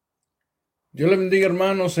Dios le bendiga,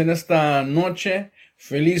 hermanos, en esta noche.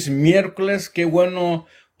 Feliz miércoles. Qué bueno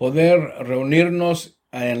poder reunirnos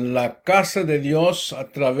en la casa de Dios a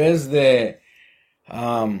través de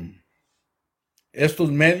am,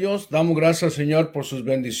 estos medios. Damos gracias al Señor por sus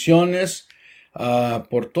bendiciones,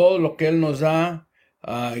 por todo lo que Él nos da.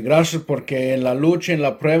 Y gracias porque en la lucha, en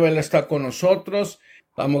la prueba, Él está con nosotros.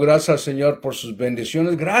 Damos gracias al Señor por sus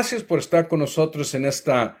bendiciones. Gracias por estar con nosotros en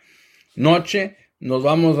esta noche. Nos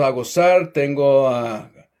vamos a gozar. Tengo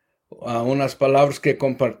unas palabras que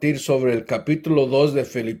compartir sobre el capítulo 2 de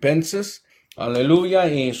Filipenses. Aleluya.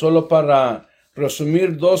 Y solo para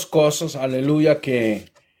resumir dos cosas, aleluya,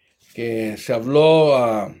 que se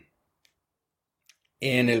habló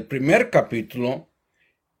en el primer capítulo,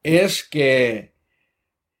 es que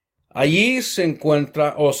allí se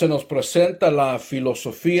encuentra o se nos presenta la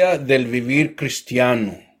filosofía del vivir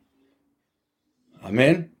cristiano.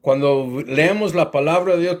 Amén. Cuando leemos la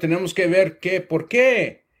palabra de Dios tenemos que ver por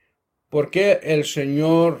qué el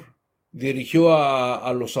Señor dirigió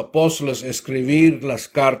a los apóstoles a escribir las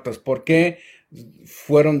cartas, por qué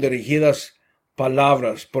fueron dirigidas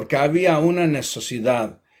palabras, porque había una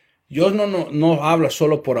necesidad. Dios no habla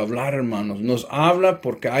solo por hablar, hermanos, nos habla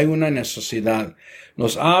porque hay una necesidad,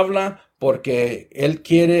 nos habla porque Él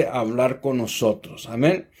quiere hablar con nosotros.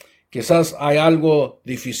 Amén. Quizás hay algo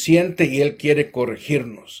deficiente y Él quiere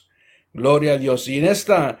corregirnos. Gloria a Dios. Y en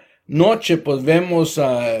esta noche pues vemos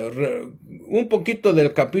un poquito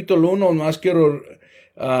del capítulo 1, más quiero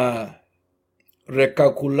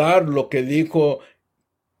recalcular lo que dijo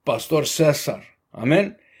Pastor César.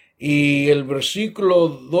 Amén. Y el versículo,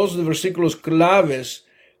 dos versículos claves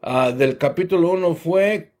del capítulo 1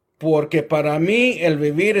 fue: porque para mí el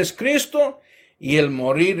vivir es Cristo y el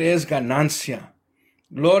morir es ganancia.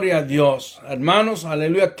 Gloria a Dios. Hermanos,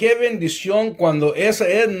 aleluya. Qué bendición cuando esa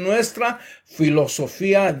es nuestra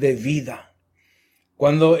filosofía de vida.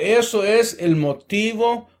 Cuando eso es el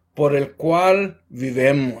motivo por el cual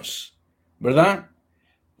vivimos. ¿Verdad?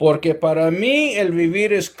 Porque para mí el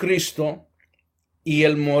vivir es Cristo y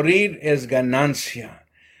el morir es ganancia.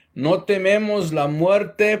 No tememos la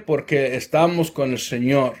muerte porque estamos con el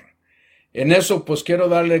Señor. En eso pues quiero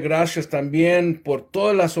darle gracias también por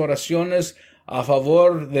todas las oraciones a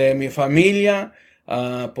favor de mi familia,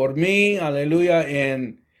 por mí, aleluya,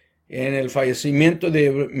 en el fallecimiento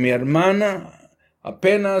de mi hermana.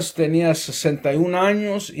 Apenas tenía 61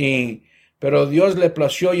 años, pero Dios le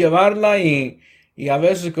plació llevarla y a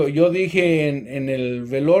veces yo dije en el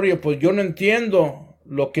velorio, pues yo no entiendo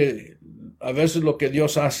a veces lo que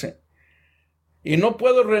Dios hace. Y no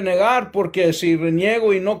puedo renegar, porque si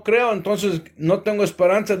reniego y no creo, entonces no tengo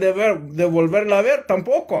esperanza de volverla a ver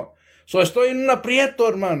tampoco. Estoy en un aprieto,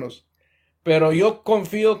 hermanos. Pero yo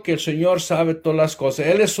confío que el Señor sabe todas las cosas.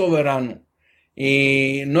 Él es soberano.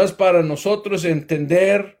 Y no es para nosotros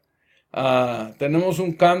entender. Tenemos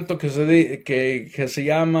un canto que se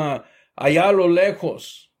llama Allá a lo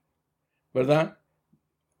lejos, ¿verdad?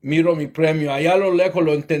 Miro mi premio. Allá a lo lejos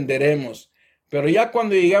lo entenderemos. Pero ya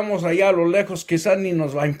cuando llegamos allá a lo lejos, quizás ni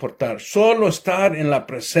nos va a importar. Solo estar en la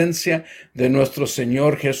presencia de nuestro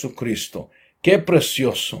Señor Jesucristo. ¡Qué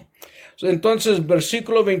precioso! Entonces,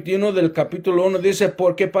 versículo 21 del capítulo 1 dice: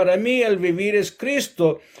 porque para mí el vivir es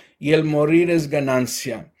Cristo y el morir es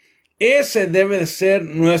ganancia. Ese debe de ser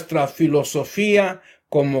nuestra filosofía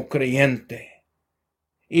como creyente.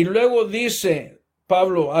 Y luego dice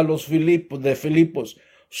Pablo a los Filipos: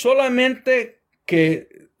 solamente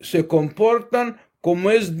que se comportan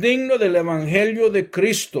como es digno del evangelio de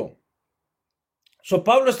Cristo.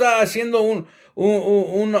 Pablo está haciendo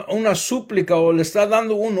una súplica, o le está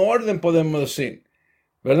dando un orden, podemos decir,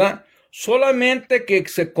 ¿verdad? Solamente que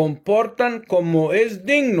se comportan como es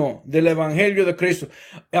digno del evangelio de Cristo.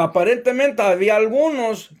 Aparentemente había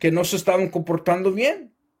algunos que no se estaban comportando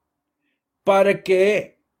bien, para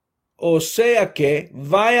que, o sea que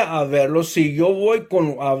vaya a verlos, si yo voy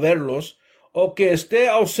a verlos, o que esté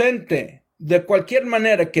ausente, de cualquier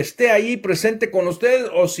manera, que esté ahí presente con ustedes,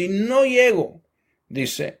 o si no llego,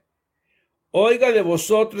 dice: oiga de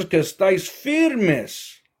vosotros que estáis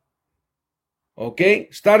firmes. ¿Ok?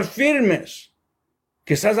 Estar firmes.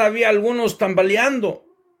 Quizás había algunos tambaleando.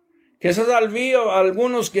 Quizás había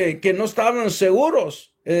algunos que no estaban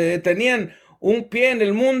seguros. Tenían un pie en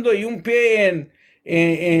el mundo y un pie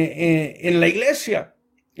en la iglesia,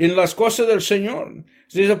 en las cosas del Señor.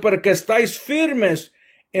 Dice: porque estáis firmes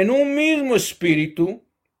en un mismo espíritu,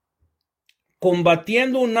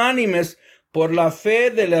 combatiendo unánimes por la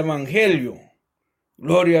fe del evangelio.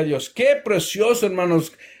 Gloria a Dios. Qué precioso,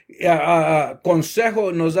 hermanos,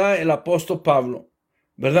 consejo nos da el apóstol Pablo,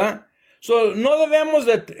 ¿verdad? So, no debemos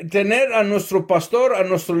de tener a nuestro pastor a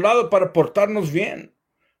nuestro lado para portarnos bien.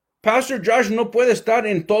 Pastor Josh no puede estar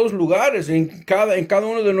en todos lugares, en cada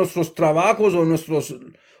uno de nuestros trabajos o nuestros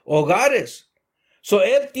hogares. So,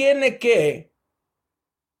 él tiene que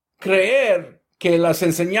creer que las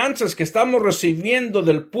enseñanzas que estamos recibiendo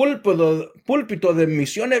del púlpito de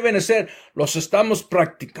Misión Ebenecer los estamos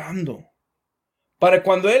practicando. Para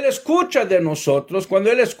cuando él escucha de nosotros,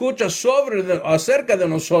 cuando él escucha acerca de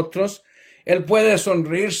nosotros, él puede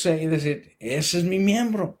sonreírse y decir, ese es mi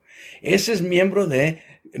miembro. Ese es miembro de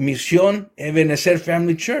Misión Ebenecer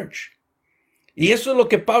Family Church. Y eso es lo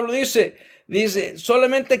que Pablo dice. Dice,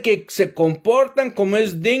 solamente que se comportan como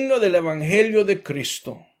es digno del Evangelio de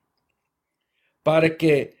Cristo. Para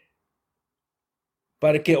que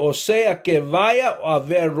o sea que vaya a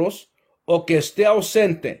verlos o que esté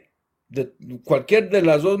ausente, de cualquier de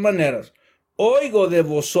las dos maneras, oigo de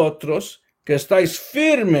vosotros que estáis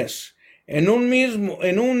firmes en un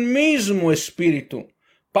mismo espíritu.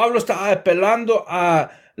 Pablo está apelando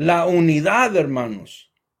a la unidad,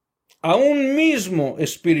 hermanos, a un mismo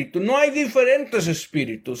espíritu. No hay diferentes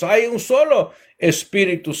espíritus, hay un solo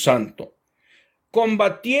Espíritu Santo.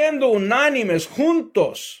 Combatiendo unánimes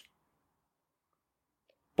juntos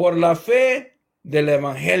por la fe del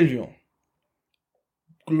Evangelio.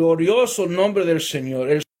 Glorioso nombre del Señor.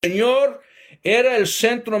 El Señor era el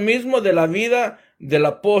centro mismo de la vida del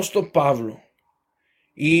apóstol Pablo.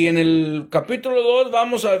 Y en el capítulo 2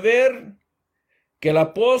 vamos a ver que el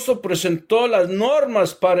apóstol presentó las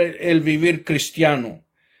normas para el vivir cristiano.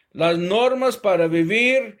 Las normas para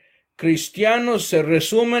vivir cristiano se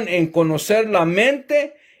resumen en conocer la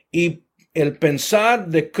mente y el pensar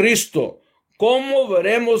de Cristo, como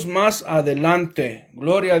veremos más adelante.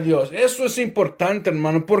 Gloria a Dios. Eso es importante,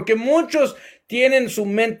 hermano, porque muchos tienen su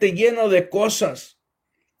mente llena de cosas,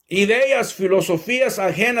 ideas, filosofías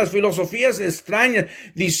ajenas, filosofías extrañas,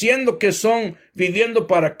 diciendo que son viviendo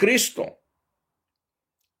para Cristo.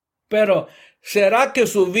 Pero, ¿será que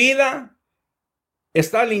su vida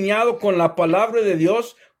está alineado con la palabra de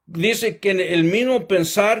Dios? Dice que el mismo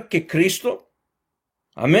pensar que Cristo.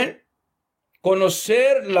 Amén.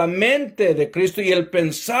 Conocer la mente de Cristo y el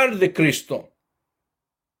pensar de Cristo.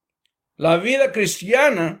 La vida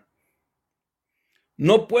cristiana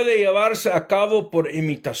no puede llevarse a cabo por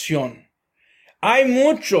imitación. Hay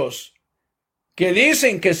muchos que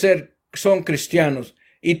dicen que son cristianos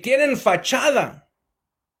y tienen fachada,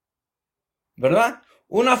 ¿verdad?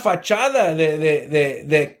 Una fachada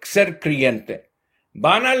de ser creyente.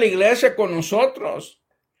 Van a la iglesia con nosotros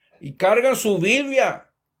y cargan su Biblia.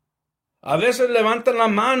 A veces levantan la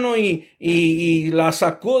mano y la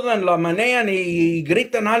sacudan, la manean y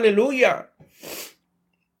gritan aleluya.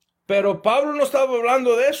 Pero Pablo no estaba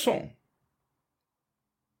hablando de eso.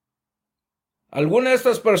 Algunas de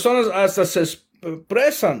estas personas hasta se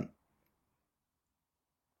expresan,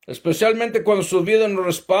 especialmente cuando su vida no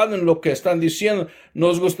respalda lo que están diciendo.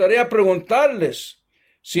 Nos gustaría preguntarles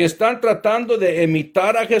si están tratando de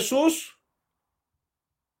imitar a Jesús.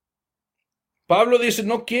 Pablo dice,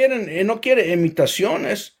 no quiere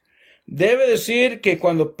imitaciones. Debe decir que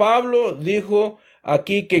cuando Pablo dijo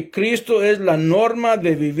aquí que Cristo es la norma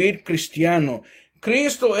de vivir cristiano,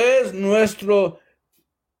 Cristo es nuestro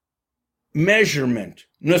measurement,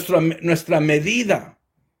 nuestra medida.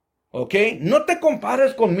 ¿Ok? No te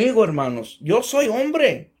compares conmigo, hermanos. Yo soy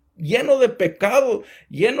hombre, lleno de pecado,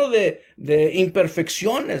 lleno de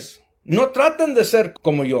imperfecciones. No traten de ser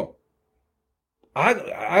como yo.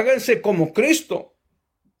 Háganse como Cristo.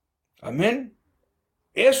 Amén.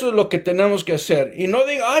 Eso es lo que tenemos que hacer. Y no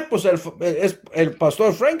diga, ay, pues el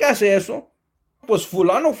pastor Frank hace eso. Pues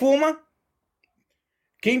fulano fuma.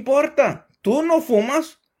 ¿Qué importa? Tú no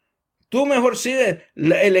fumas. Tú mejor sigue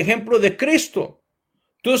el ejemplo de Cristo.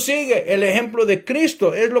 Tú sigue el ejemplo de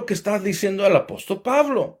Cristo. Es lo que está diciendo el apóstol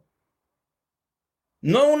Pablo.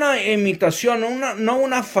 No una imitación, no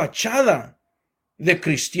una fachada de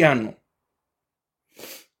cristiano.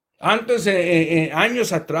 Antes,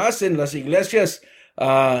 años atrás, en las iglesias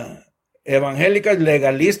evangélicas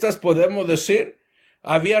legalistas, podemos decir,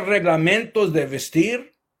 había reglamentos de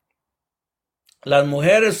vestir. Las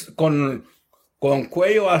mujeres con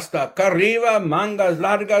cuello hasta acá arriba, mangas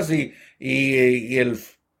largas y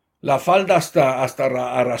la falda hasta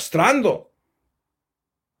arrastrando,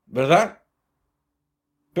 ¿verdad?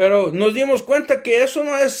 Pero nos dimos cuenta que eso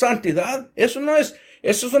no es santidad, eso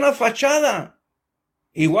es una fachada.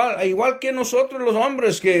 Igual que nosotros los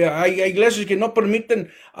hombres, que hay iglesias que no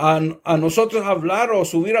permiten a nosotros hablar o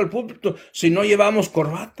subir al púlpito si no llevamos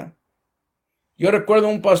corbata. Yo recuerdo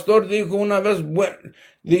un pastor dijo una vez,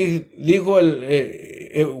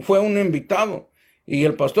 fue un invitado, Y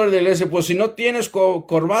el pastor de la iglesia, pues si no tienes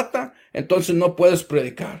corbata, entonces no puedes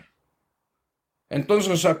predicar.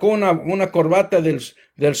 Entonces sacó una corbata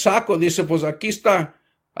del saco, dice, pues aquí está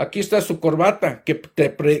su corbata, que te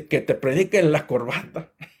predique en la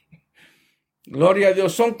corbata. Gloria a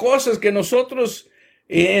Dios. Son cosas que nosotros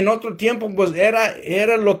en otro tiempo, pues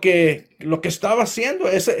era lo que estaba haciendo.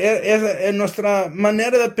 Esa es nuestra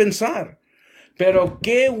manera de pensar. Pero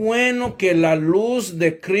qué bueno que la luz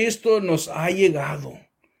de Cristo nos ha llegado.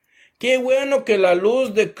 Qué bueno que la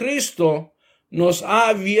luz de Cristo nos ha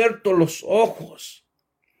abierto los ojos.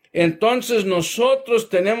 Entonces nosotros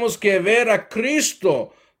tenemos que ver a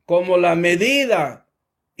Cristo como la medida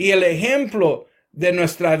y el ejemplo de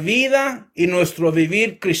nuestra vida y nuestro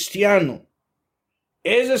vivir cristiano.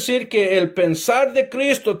 Es decir, que el pensar de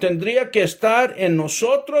Cristo tendría que estar en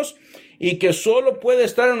nosotros y que solo puede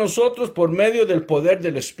estar en nosotros por medio del poder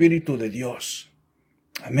del Espíritu de Dios.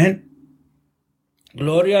 Amén.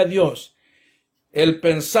 Gloria a Dios. El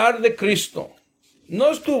pensar de Cristo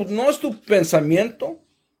no es tu pensamiento.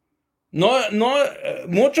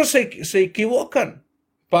 Muchos se equivocan.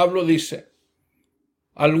 Pablo dice.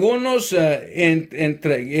 Algunos,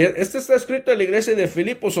 este está escrito en la iglesia de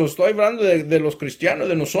Filipos, o estoy hablando de los cristianos,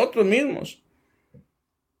 de nosotros mismos.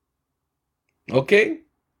 ¿Ok?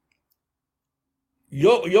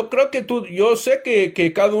 Yo creo que yo sé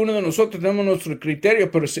que cada uno de nosotros tenemos nuestro criterio,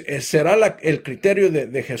 pero ¿será el criterio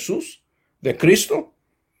de Jesús, de Cristo?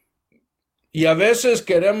 Y a veces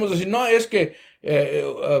queremos decir, no, es que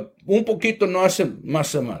un poquito no hace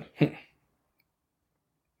más mal.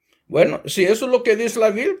 Bueno, si eso es lo que dice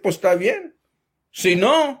la Biblia, pues está bien. Si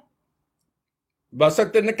no, vas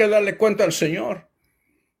a tener que darle cuenta al Señor.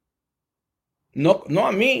 No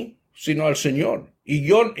a mí, sino al Señor. Y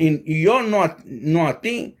yo no a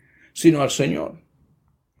ti, sino al Señor.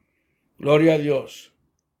 Gloria a Dios.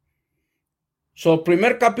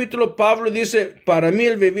 Primer capítulo, Pablo dice, para mí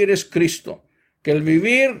el vivir es Cristo. Que el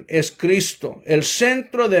vivir es Cristo. El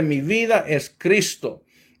centro de mi vida es Cristo.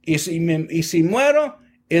 Y si muero,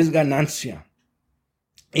 es ganancia.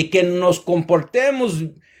 Y que nos comportemos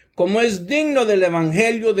como es digno del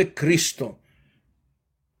evangelio de Cristo.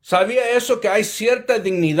 ¿Sabía eso que hay cierta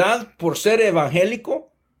dignidad por ser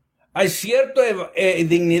evangélico? ¿Hay cierta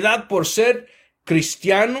dignidad por ser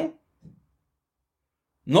cristiano?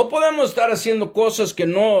 No podemos estar haciendo cosas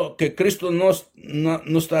que Cristo no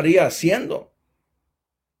estaría haciendo.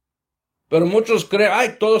 Pero muchos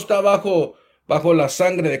creen, todo está bajo la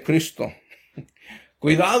sangre de Cristo.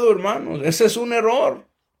 Cuidado, hermanos, ese es un error.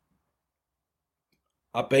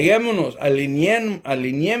 Apeguémonos,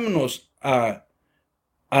 alineémonos a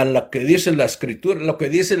lo que dice la Escritura, lo que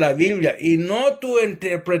dice la Biblia, y no tu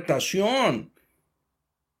interpretación,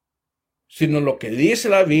 sino lo que dice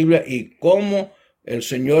la Biblia y cómo el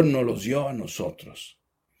Señor nos los dio a nosotros.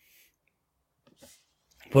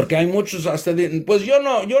 Porque hay muchos hasta dicen, pues yo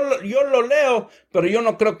lo leo, pero yo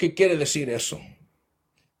no creo que quiere decir eso.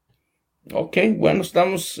 Ok, bueno,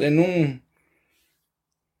 estamos en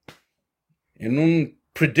un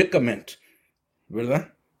predicament,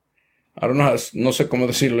 ¿verdad? Ahora no sé cómo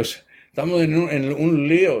decirlo. Estamos en un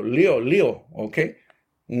lío, ¿ok?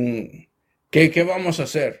 ¿Qué vamos a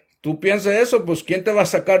hacer? Tú piensas eso, pues ¿quién te va a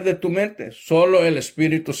sacar de tu mente? Solo el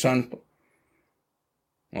Espíritu Santo.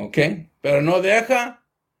 ¿Ok? Pero no deja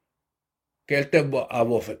que Él te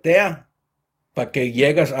abofetea para que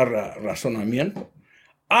llegues a razonamiento.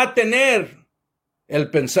 A tener el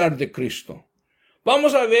pensar de Cristo.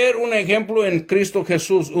 Vamos a ver un ejemplo en Cristo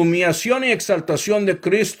Jesús. Humillación y exaltación de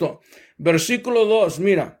Cristo. Versículo 2,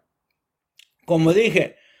 mira. Como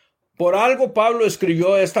dije, por algo Pablo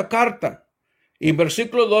escribió esta carta. Y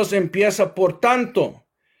versículo 2 empieza, por tanto,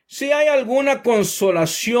 si hay alguna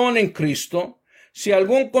consolación en Cristo, si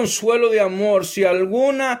algún consuelo de amor, si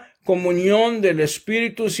alguna comunión del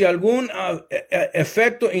Espíritu, si algún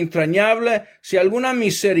efecto entrañable, si alguna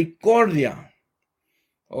misericordia.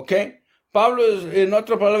 ¿Ok? Pablo, en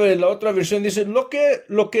otra palabra, en la otra versión, dice, lo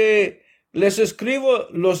que les escribo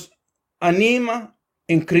los anima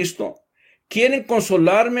en Cristo. ¿Quieren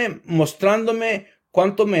consolarme mostrándome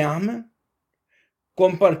cuánto me aman?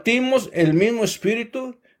 ¿Compartimos el mismo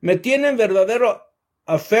espíritu? ¿Me tienen verdadero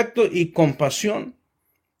afecto y compasión?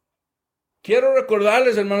 Quiero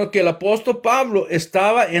recordarles, hermanos, que el apóstol Pablo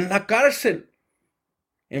estaba en la cárcel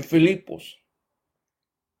en Filipos.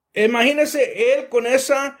 Imagínense él con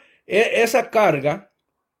esa carga,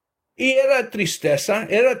 y era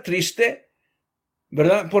triste,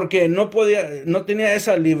 ¿verdad? Porque no tenía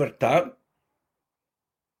esa libertad.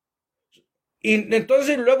 Y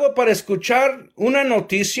entonces luego para escuchar una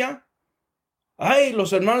noticia,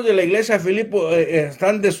 los hermanos de la iglesia de Filipos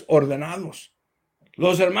están desordenados.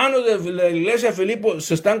 Los hermanos de la iglesia de Filipos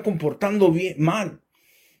se están comportando mal.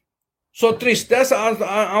 Tristeza,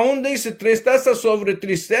 aún dice tristeza sobre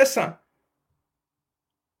tristeza,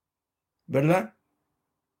 ¿verdad?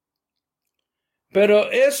 Pero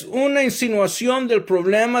es una insinuación del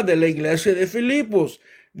problema de la iglesia de Filipos.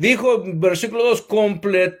 Dijo, versículo 2,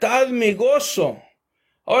 completad mi gozo.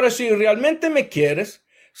 Ahora, si realmente me quieres,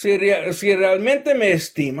 si realmente me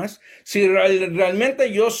estimas, si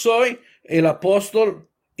realmente yo soy el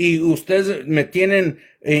apóstol y ustedes me tienen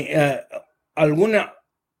algún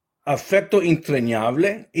afecto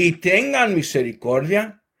entrañable y tengan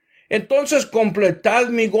misericordia, entonces completad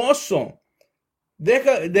mi gozo.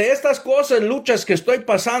 Deja de estas cosas, luchas que estoy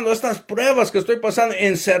pasando, estas pruebas que estoy pasando,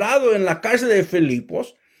 encerrado en la cárcel de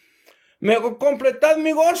Filipos, completad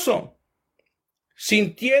mi gozo,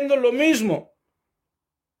 sintiendo lo mismo.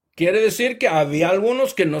 Quiere decir que había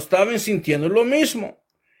algunos que no estaban sintiendo lo mismo,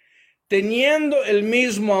 teniendo el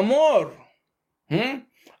mismo amor.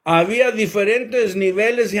 Había diferentes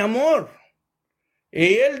niveles de amor.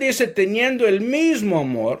 Y él dice, teniendo el mismo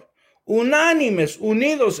amor, unánimes,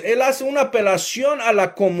 unidos. Él hace una apelación a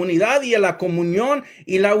la comunidad y a la comunión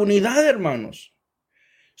y la unidad, hermanos.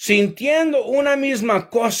 Sintiendo una misma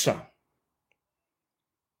cosa.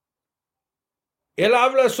 Él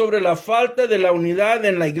habla sobre la falta de la unidad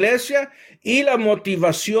en la iglesia y la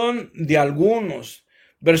motivación de algunos.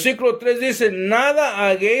 Versículo 3 dice, nada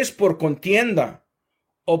hagáis por contienda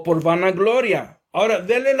o por vanagloria. Ahora,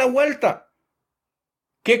 denle la vuelta.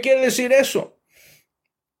 ¿Qué quiere decir eso?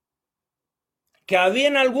 Que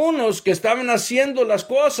habían algunos que estaban haciendo las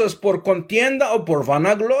cosas por contienda o por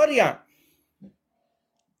vanagloria.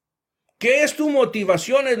 ¿Qué es tu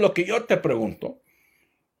motivación? Es lo que yo te pregunto.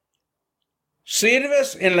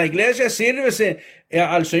 ¿Sirves en la iglesia? ¿Sirves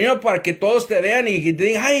al Señor para que todos te vean y te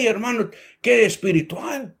digan, ay, hermano, qué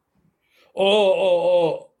espiritual?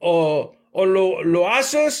 ¿O lo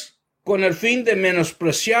haces con el fin de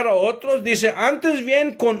menospreciar a otros? Dice, antes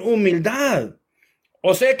bien con humildad.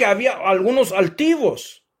 O sea que había algunos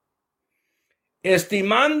altivos,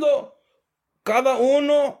 estimando cada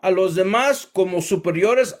uno a los demás como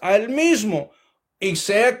superiores a él mismo. Y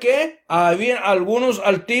sea que había algunos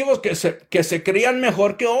altivos que se creían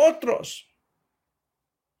mejor que otros.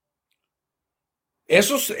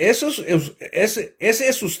 ¿Ese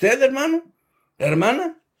es usted, hermano?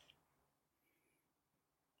 ¿Hermana?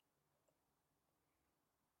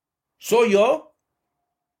 ¿Soy yo?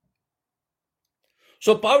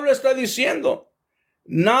 Pablo está diciendo,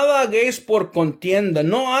 nada hagáis por contienda,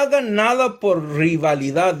 no hagan nada por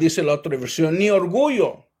rivalidad, dice la otra versión, ni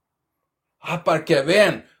orgullo. Para que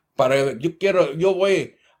vean,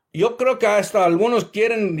 yo creo que hasta algunos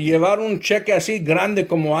quieren llevar un cheque así grande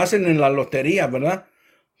como hacen en la lotería, ¿verdad?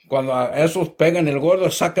 Cuando a esos pegan el gordo,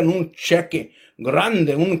 sacan un cheque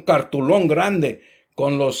grande, un cartulón grande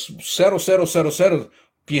con los 0000.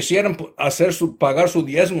 Quisieran pagar su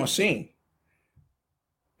diezmo así.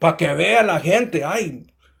 Para que vea la gente,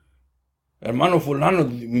 ay, hermano fulano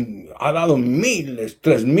ha dado miles,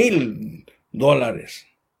 $3,000.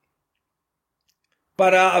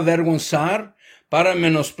 Para avergonzar, para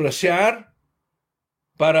menospreciar,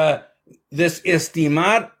 para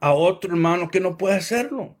desestimar a otro hermano que no puede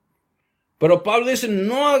hacerlo. Pero Pablo dice,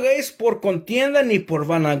 no hagáis por contienda ni por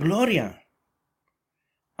vanagloria.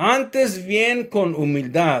 Antes bien con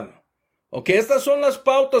humildad. Ok, estas son las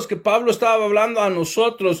pautas que Pablo estaba hablando a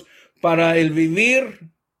nosotros para el vivir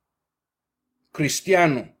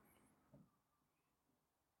cristiano.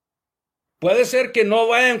 Puede ser que no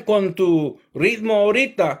vayan con tu ritmo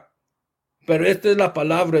ahorita, pero esta es la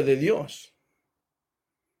palabra de Dios.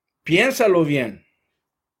 Piénsalo bien.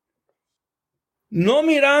 No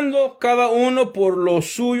mirando cada uno por lo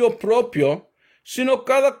suyo propio, sino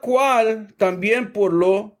cada cual también por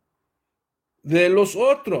lo de los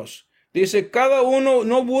otros. Dice, cada uno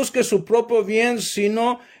no busque su propio bien,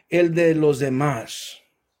 sino el de los demás.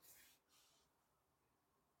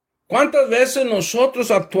 ¿Cuántas veces nosotros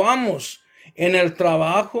actuamos en el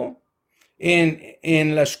trabajo,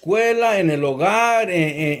 en la escuela, en el hogar,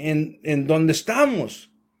 en donde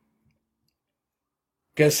estamos?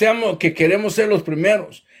 Que queremos ser los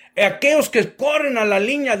primeros. Aquellos que corren a la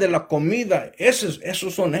línea de la comida,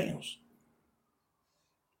 esos son ellos.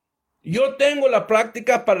 Yo tengo la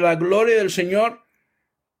práctica para la gloria del Señor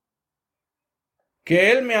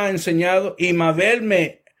que Él me ha enseñado y Mabel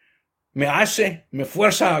me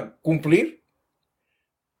fuerza a cumplir,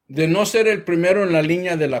 de no ser el primero en la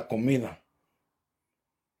línea de la comida.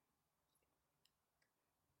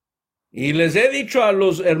 Y les he dicho a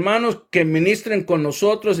los hermanos que ministren con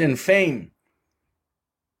nosotros en Fame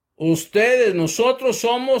nosotros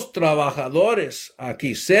somos trabajadores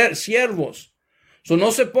aquí, siervos. So,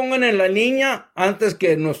 no se pongan en la línea antes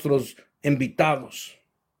que nuestros invitados.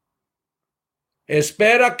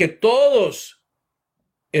 Espera que todos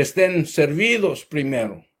estén servidos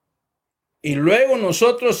primero. Y luego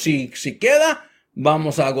nosotros, si queda,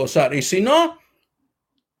 vamos a gozar. Y si no,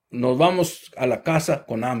 nos vamos a la casa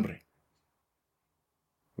con hambre.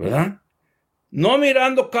 ¿Verdad? No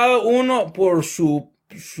mirando cada uno por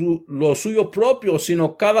lo suyo propio,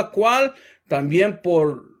 sino cada cual también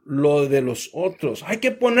por lo de los otros. Hay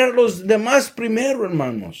que poner los demás primero,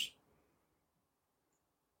 hermanos.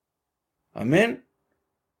 Amén.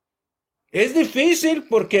 Es difícil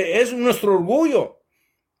porque es nuestro orgullo.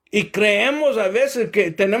 Y creemos a veces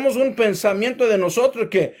que tenemos un pensamiento de nosotros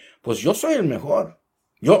que, pues yo soy el mejor.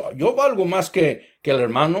 Yo valgo más que el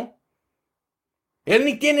hermano. Él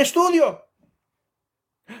ni tiene estudio.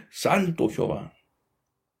 Santo Jehová.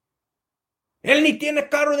 Él ni tiene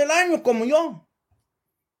carro del año como yo.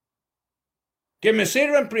 Que me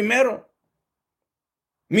sirvan primero.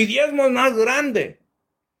 Mi diezmo es más grande.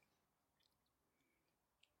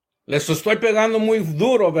 Les estoy pegando muy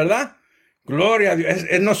duro, ¿verdad? Gloria a Dios.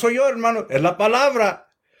 No soy yo, hermano. Es la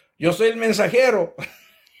palabra. Yo soy el mensajero.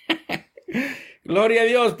 Gloria a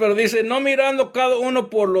Dios. Pero dice, no mirando cada uno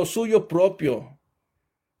por lo suyo propio,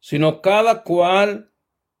 sino cada cual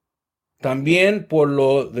también por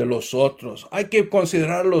lo de los otros. Hay que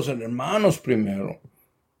considerar a los hermanos primero.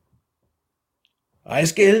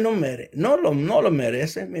 Es que él no lo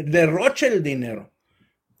merece. Derroche el dinero.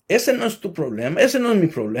 Ese no es tu problema. Ese no es mi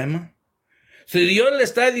problema. Si Dios le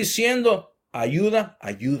está diciendo, ayuda,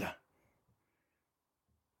 ayuda.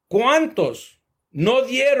 ¿Cuántos no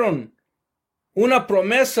dieron una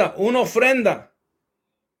promesa, una ofrenda?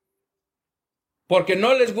 Porque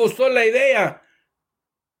no les gustó la idea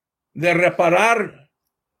de reparar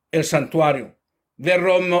el santuario, de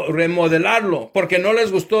remodelarlo, porque no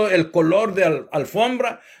les gustó el color de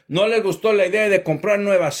alfombra, no les gustó la idea de comprar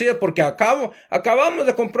nuevas sillas, porque acabamos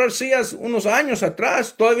de comprar sillas unos años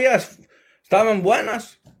atrás, todavía estaban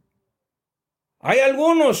buenas. Hay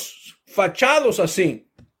algunos fachados así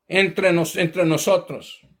entre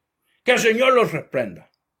nosotros. Que el Señor los reprenda.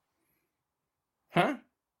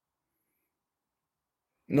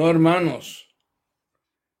 No, hermanos.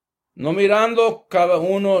 No mirando cada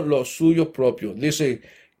uno lo suyo propio. Dice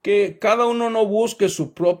que cada uno no busque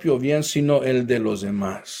su propio bien, sino el de los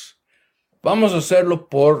demás. Vamos a hacerlo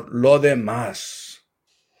por lo demás.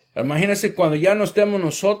 Imagínense cuando ya no estemos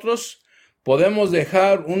nosotros, podemos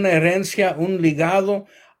dejar una herencia, un legado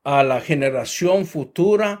a la generación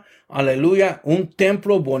futura. Aleluya, un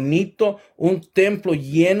templo bonito, un templo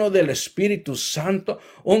lleno del Espíritu Santo,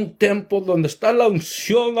 un templo donde está la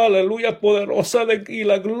unción, aleluya, poderosa y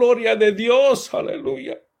la gloria de Dios,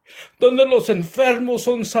 aleluya. Donde los enfermos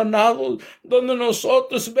son sanados, donde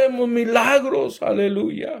nosotros vemos milagros,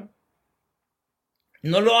 aleluya.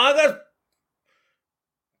 No lo hagas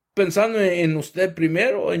pensando en usted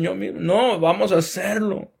primero, en yo mismo. No, vamos a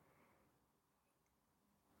hacerlo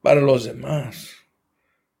para los demás.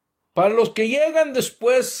 Para los que llegan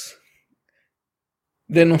después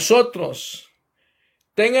de nosotros,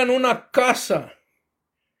 tengan una casa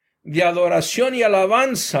de adoración y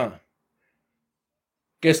alabanza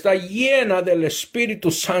que está llena del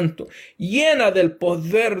Espíritu Santo, llena del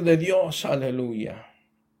poder de Dios, aleluya.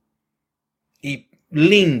 Y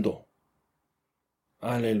lindo,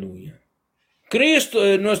 aleluya. Cristo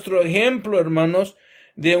es nuestro ejemplo, hermanos,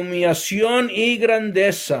 de humillación y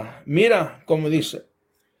grandeza. Mira cómo dice.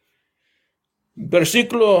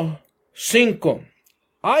 Versículo 5.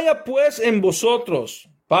 Haya pues en vosotros,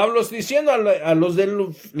 Pablo está diciendo a los de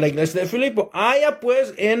la iglesia de Filipo, haya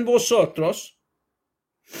pues en vosotros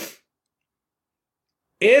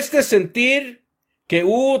este sentir que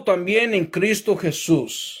hubo también en Cristo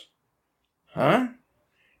Jesús.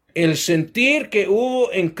 El sentir que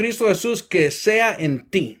hubo en Cristo Jesús que sea en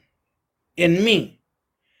ti, en mí.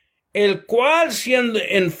 El cual, siendo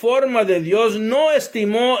en forma de Dios, no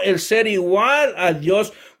estimó el ser igual a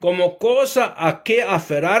Dios como cosa a que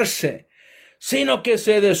aferrarse, sino que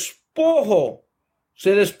se despojó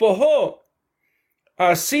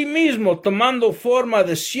a sí mismo, tomando forma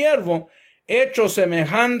de siervo, hecho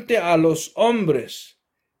semejante a los hombres,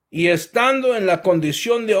 y estando en la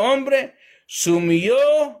condición de hombre, se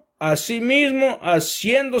humilló a sí mismo,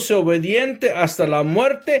 haciéndose obediente hasta la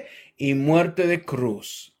muerte y muerte de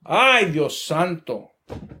cruz. ¡Ay, Dios santo!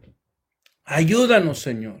 Ayúdanos,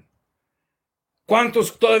 Señor.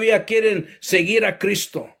 ¿Cuántos todavía quieren seguir a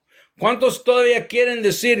Cristo? ¿Cuántos todavía quieren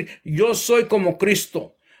decir, yo soy como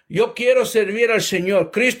Cristo? Yo quiero servir al Señor.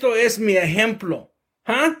 Cristo es mi ejemplo.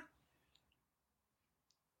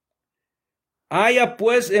 Haya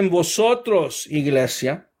pues en vosotros,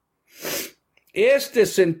 iglesia, este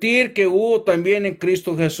sentir que hubo también en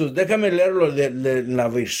Cristo Jesús. Déjame leerlo de la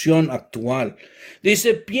versión actual.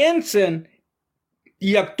 Dice, piensen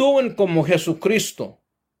y actúen como Jesucristo.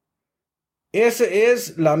 Esa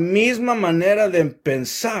es la misma manera de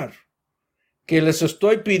pensar que les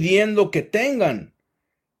estoy pidiendo que tengan.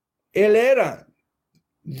 Él era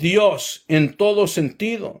Dios en todo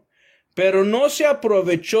sentido, pero no se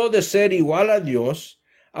aprovechó de ser igual a Dios.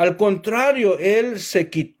 Al contrario, él se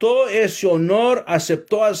quitó ese honor,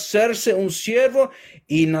 aceptó hacerse un siervo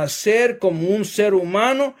y nacer como un ser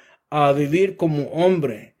humano a vivir como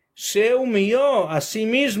hombre. Se humilló a sí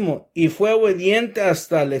mismo y fue obediente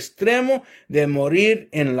hasta el extremo de morir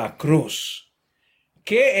en la cruz.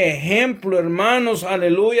 Qué ejemplo, hermanos,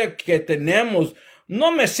 aleluya, que tenemos.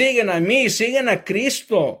 No me siguen a mí, siguen a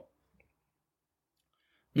Cristo.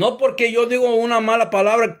 No porque yo digo una mala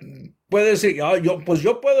palabra, puede decir,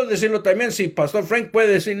 yo puedo decirlo también, si Pastor Frank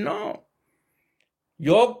puede decir, no.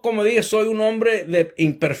 Yo, como dije, soy un hombre de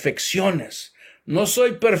imperfecciones. No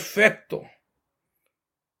soy perfecto.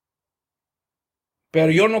 Pero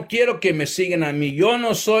yo no quiero que me sigan a mí. Yo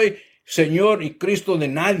no soy Señor y Cristo de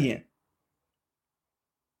nadie.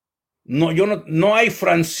 No hay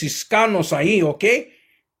franciscanos ahí, ¿ok?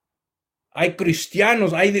 Hay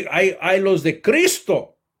cristianos, hay los de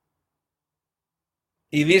Cristo.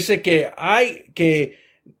 Y dice que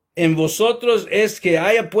en vosotros es que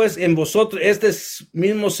haya pues en vosotros este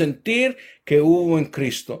mismo sentir que hubo en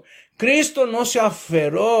Cristo. Cristo no se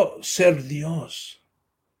aferró a ser Dios.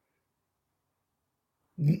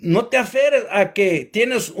 No te aferres a que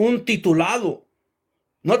tienes un titulado.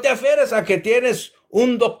 No te aferres a que tienes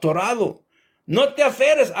un doctorado. No te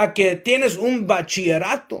aferres a que tienes un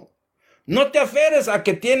bachillerato. No te aferres a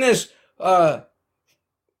que tienes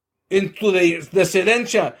en tu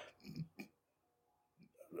descendencia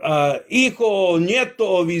hijo, nieto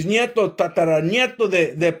o bisnieto, tataranieto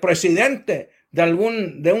de presidente de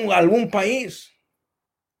algún país.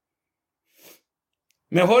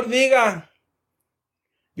 Mejor diga,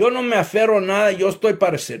 yo no me aferro a nada, yo estoy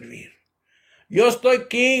para servir. Yo estoy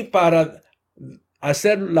aquí para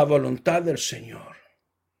hacer la voluntad del Señor.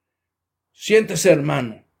 Siéntese,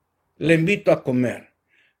 hermano. Le invito a comer.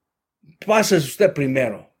 Pase usted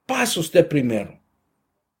primero.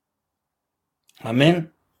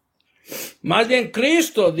 Amén. Más bien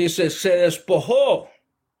Cristo, dice, se despojó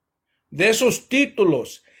de esos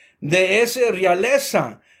títulos, de esa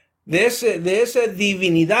realeza, de esa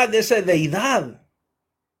divinidad, de esa deidad,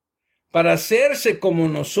 para hacerse como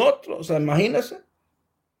nosotros.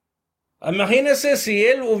 Imagínese si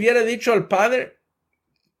él hubiera dicho al Padre,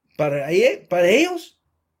 para ellos,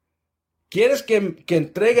 ¿quieres que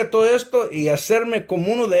entregue todo esto y hacerme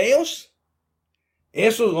como uno de ellos?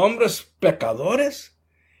 Esos hombres pecadores,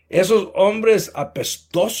 esos hombres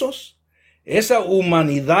apestosos, esa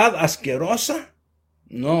humanidad asquerosa.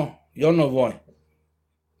 No, yo no voy.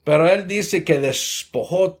 Pero él dice que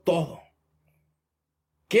despojó todo.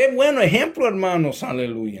 Qué buen ejemplo, hermanos,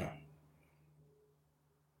 aleluya,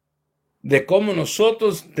 de cómo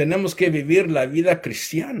nosotros tenemos que vivir la vida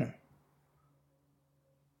cristiana.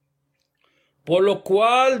 Por lo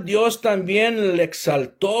cual Dios también le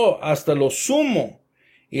exaltó hasta lo sumo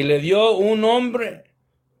y le dio un nombre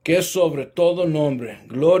que es sobre todo nombre.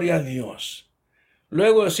 Gloria a Dios.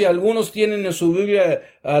 Luego, si algunos tienen en su Biblia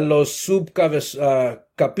los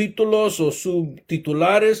capítulos o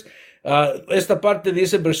subtitulares, esta parte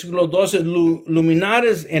dice, versículo 12,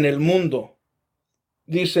 luminares en el mundo.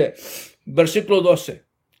 Dice, versículo 12.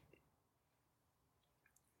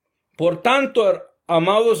 Por tanto,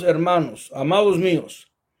 amados hermanos, amados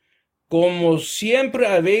míos, como siempre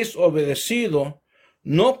habéis obedecido,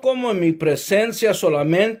 no como en mi presencia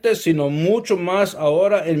solamente, sino mucho más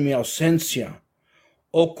ahora en mi ausencia.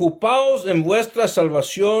 Ocupaos en vuestra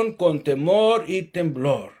salvación con temor y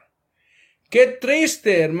temblor. Qué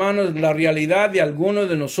triste, hermanos, la realidad de algunos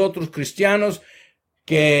de nosotros cristianos,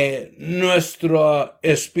 que nuestro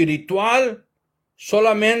espiritual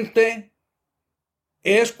solamente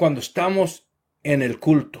es cuando estamos en el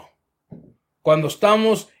culto, cuando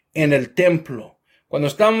estamos en el templo, cuando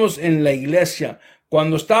estamos en la iglesia,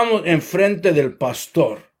 cuando estamos enfrente del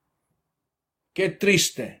pastor. Qué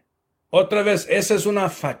triste. Otra vez, esa es una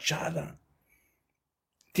fachada.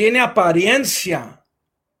 Tiene apariencia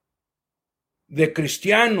de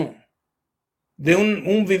cristiano, de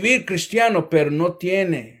un vivir cristiano, pero no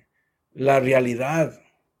tiene la realidad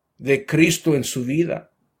de Cristo en su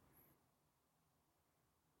vida.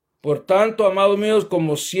 Por tanto, amados míos,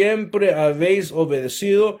 como siempre habéis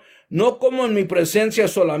obedecido, no como en mi presencia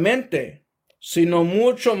solamente, sino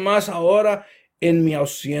mucho más ahora en mi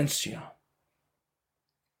ausencia.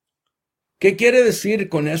 ¿Qué quiere decir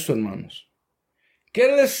con eso, hermanos?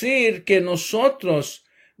 Quiere decir que nosotros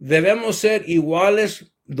debemos ser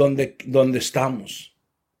iguales donde estamos.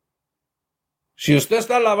 Si usted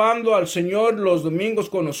está alabando al Señor los domingos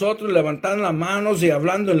con nosotros, levantando las manos y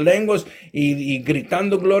hablando en lenguas y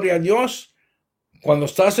gritando gloria a Dios, cuando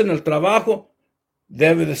estás en el trabajo,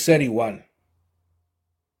 debe de ser igual.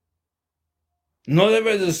 No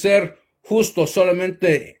debes de ser justo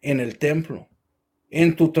solamente en el templo.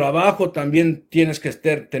 En tu trabajo también tienes que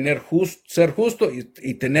ser justo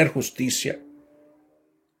y tener justicia.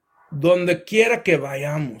 Donde quiera que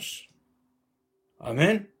vayamos.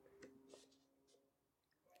 Amén.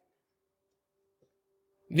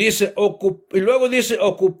 Y luego dice,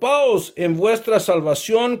 ocupaos en vuestra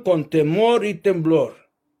salvación con temor y temblor.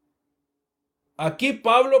 Aquí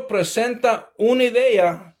Pablo presenta una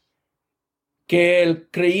idea que el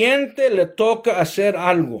creyente le toca hacer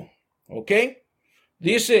algo. ¿Ok?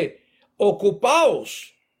 Dice,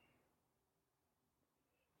 ocupaos,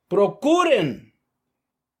 procuren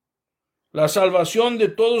la salvación de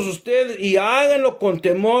todos ustedes y háganlo con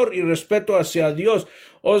temor y respeto hacia Dios.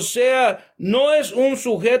 O sea, no es un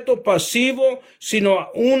sujeto pasivo,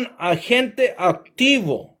 sino un agente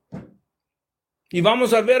activo. Y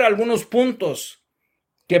vamos a ver algunos puntos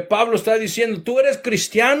que Pablo está diciendo. ¿Tú eres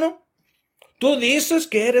cristiano? ¿Tú dices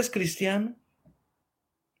que eres cristiano?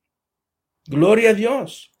 Gloria a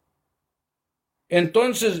Dios.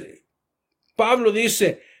 Entonces, Pablo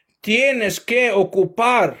dice, tienes que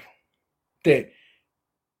ocuparte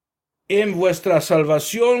en vuestra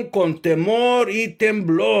salvación con temor y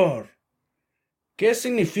temblor. ¿Qué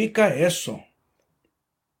significa eso?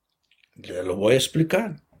 Yo lo voy a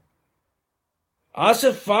explicar.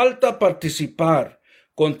 Hace falta participar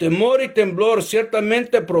con temor y temblor,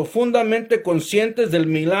 ciertamente profundamente conscientes del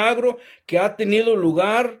milagro que ha tenido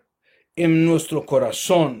lugar en nuestro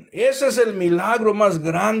corazón. Ese es el milagro más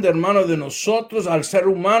grande, hermano, de nosotros al ser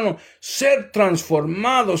humano, ser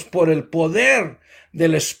transformados por el poder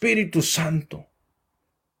del Espíritu Santo.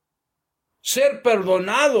 Ser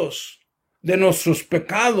perdonados de nuestros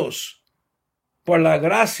pecados por la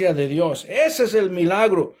gracia de Dios. Ese es el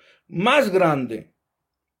milagro más grande.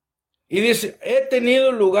 Y dice, he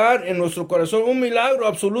tenido lugar en nuestro corazón un milagro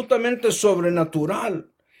absolutamente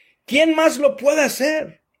sobrenatural. ¿Quién más lo puede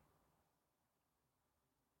hacer?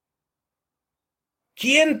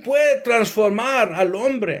 ¿Quién puede transformar al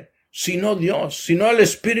hombre sino Dios, sino el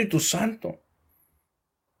Espíritu Santo?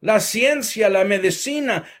 La ciencia, la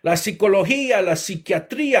medicina, la psicología, la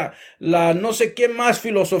psiquiatría, la no sé qué más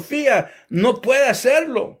filosofía, no puede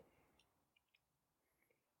hacerlo.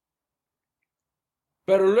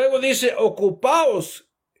 Pero luego dice, ocupaos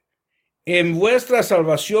en vuestra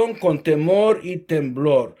salvación con temor y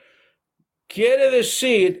temblor. Quiere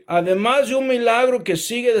decir, además de un milagro que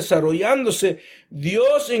sigue desarrollándose,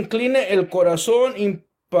 Dios inclina el corazón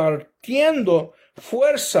impartiendo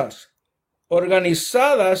fuerzas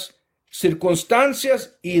organizadas,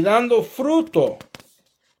 circunstancias y dando fruto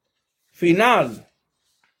final.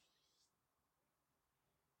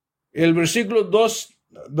 El versículo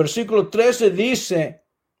 13 dice,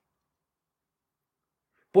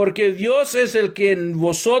 porque Dios es el que en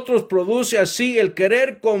vosotros produce así el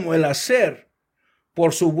querer como el hacer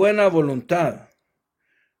por su buena voluntad.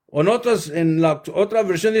 En la otra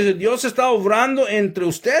versión dice, Dios está obrando entre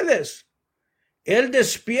ustedes. Él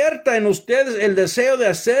despierta en ustedes el deseo de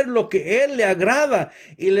hacer lo que Él le agrada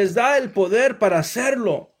y les da el poder para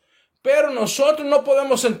hacerlo. Pero nosotros no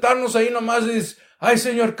podemos sentarnos ahí nomás y decir, ay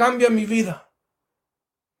Señor, cambia mi vida.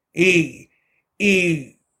 Y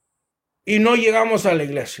no llegamos a la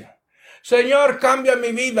iglesia. Señor, cambia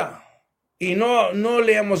mi vida. Y no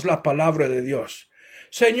leemos la palabra de Dios.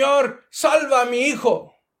 Señor, salva a mi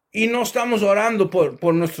hijo. Y no estamos orando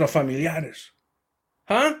por nuestros familiares.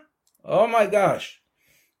 ¿Ah? Oh my gosh.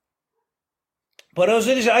 Por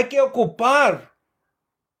eso dice, hay que ocuparnos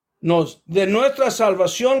de nuestra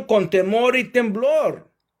salvación con temor y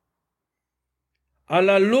temblor. A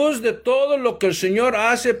la luz de todo lo que el Señor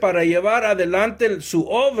hace para llevar adelante su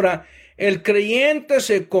obra, el creyente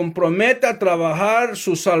se compromete a trabajar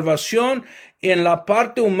su salvación en la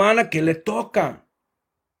parte humana que le toca.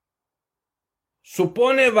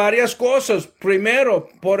 Supone varias cosas. Primero,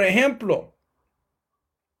 por ejemplo,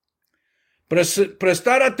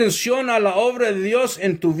 prestar atención a la obra de Dios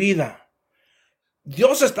en tu vida.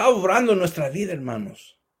 Dios está obrando en nuestra vida,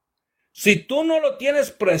 hermanos. Si tú no lo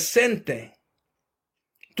tienes presente,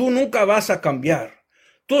 tú nunca vas a cambiar.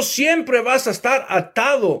 Tú siempre vas a estar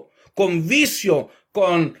atado con vicio,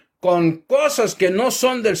 con cosas que no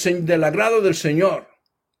son del agrado del Señor.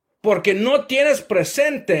 porque no tienes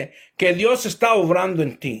presente que Dios está obrando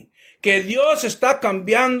en ti, que Dios está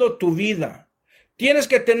cambiando tu vida. Tienes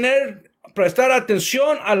que prestar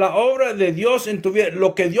atención a la obra de Dios en tu vida,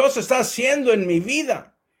 lo que Dios está haciendo en mi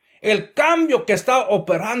vida, el cambio que está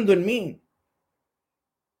operando en mí.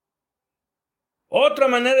 Otra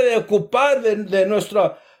manera de ocupar de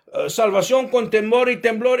nuestra salvación con temor y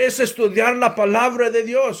temblor es estudiar la palabra de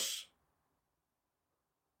Dios.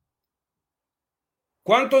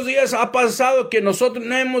 ¿Cuántos días ha pasado que nosotros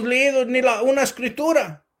no hemos leído ni una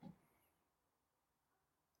escritura?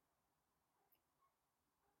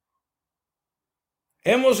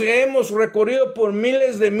 Hemos recorrido por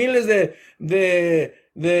miles de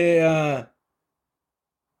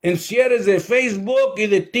encierres de Facebook y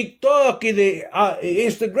de TikTok y de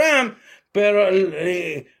Instagram, pero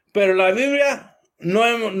la Biblia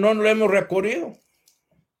no lo hemos recorrido.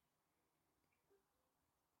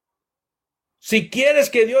 Si quieres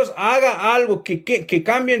que Dios haga algo que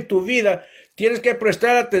cambie en tu vida, tienes que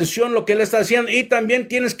prestar atención a lo que Él está haciendo y también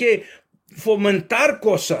tienes que fomentar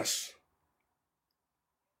cosas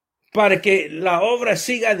para que la obra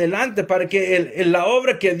siga adelante, para que la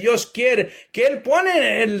obra que Dios quiere, que Él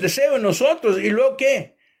pone el deseo en nosotros, y luego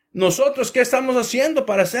 ¿qué? Nosotros, ¿qué estamos haciendo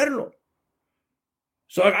para hacerlo?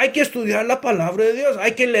 Hay que estudiar la palabra de Dios,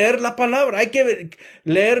 hay que leer la palabra, hay que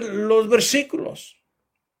leer los versículos.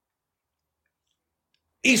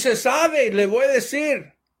 Y se sabe, le voy a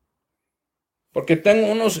decir, porque tengo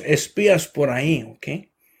unos espías por ahí, ¿ok?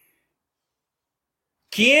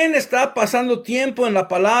 ¿Quién está pasando tiempo en la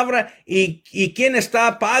palabra y quién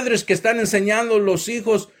está, padres que están enseñando a los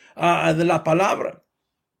hijos de la palabra?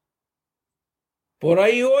 Por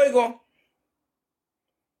ahí oigo,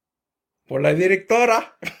 por la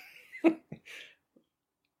directora.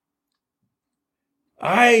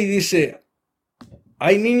 Ay, dice,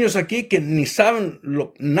 hay niños aquí que ni saben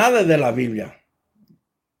nada de la Biblia.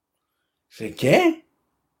 ¿Sí qué?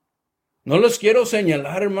 No los quiero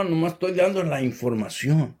señalar, hermano, nomás estoy dando la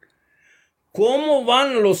información. ¿Cómo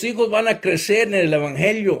los hijos van a crecer en el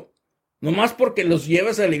evangelio? Nomás porque los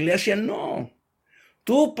llevas a la iglesia, no.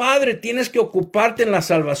 Tú, padre, tienes que ocuparte en la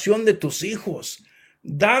salvación de tus hijos,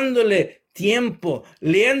 dándole tiempo,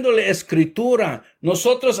 leyéndole escritura.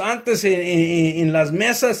 Nosotros antes en las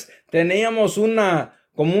mesas teníamos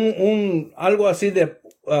algo así de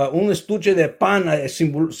un estuche de pan,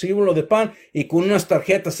 símbolo de pan, y con unas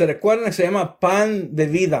tarjetas. ¿Se recuerdan que se llama pan de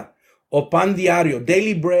vida o pan diario?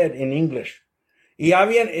 Daily bread en inglés. Y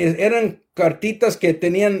eran cartitas que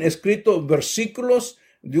tenían escrito versículos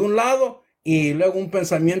de un lado y luego un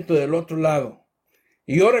pensamiento del otro lado.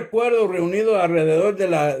 Y yo recuerdo reunido alrededor de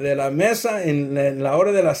la mesa en la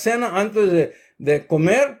hora de la cena, antes de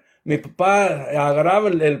comer, mi papá agarraba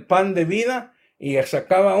el pan de vida y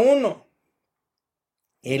sacaba uno.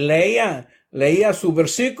 Y leía su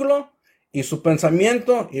versículo y su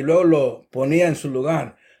pensamiento y luego lo ponía en su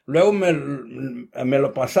lugar. Luego me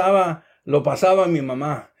lo pasaba a mi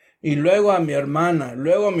mamá y luego a mi hermana,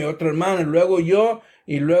 luego a mi otra hermana, luego yo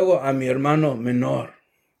y luego a mi hermano menor.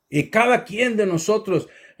 Y cada quien de nosotros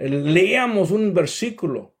leíamos un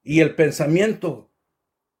versículo y el pensamiento.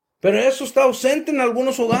 Pero eso está ausente en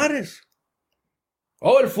algunos hogares.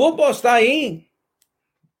 El fútbol está ahí.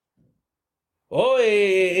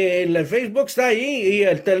 El Facebook está ahí y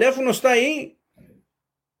el teléfono está ahí.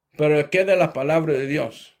 Pero queda la palabra de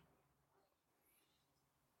Dios.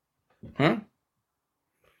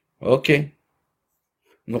 Ok.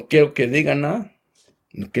 No quiero que digan nada.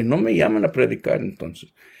 Que no me llamen a predicar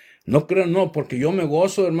entonces. No creo, no, porque yo me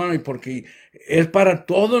gozo, hermano, y porque es para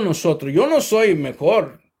todos nosotros. Yo no soy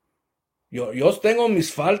mejor. Yo tengo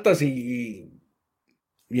mis faltas y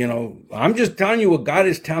I'm just telling you what God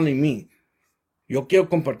is telling me. Yo quiero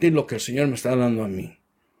compartir lo que el Señor me está dando a mí.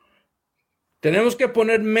 Tenemos que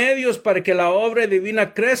poner medios para que la obra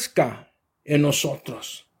divina crezca en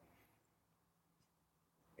nosotros.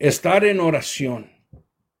 Estar en oración.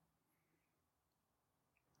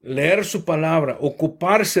 Leer su palabra,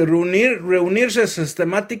 ocuparse, reunirse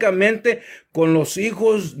sistemáticamente con los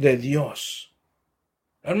hijos de Dios.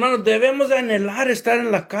 Hermanos, debemos de anhelar estar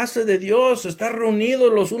en la casa de Dios, estar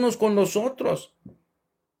reunidos los unos con los otros.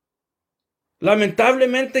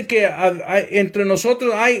 Lamentablemente que entre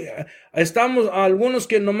nosotros estamos algunos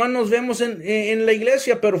que nomás nos vemos en la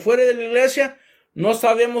iglesia, pero fuera de la iglesia no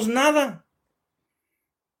sabemos nada.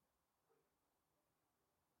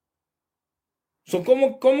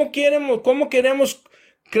 ¿Cómo queremos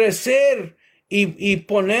crecer y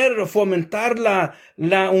fomentar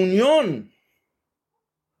la unión,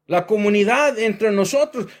 la comunidad entre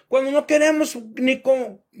nosotros, cuando no queremos ni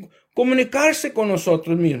comunicarse con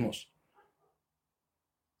nosotros mismos?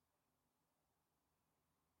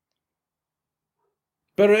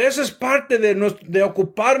 Pero esa es parte de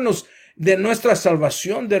ocuparnos de nuestra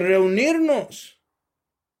salvación, de reunirnos.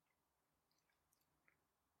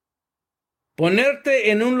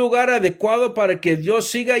 Ponerte en un lugar adecuado para que Dios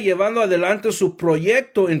siga llevando adelante su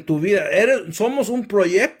proyecto en tu vida. Somos un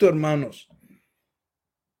proyecto, hermanos.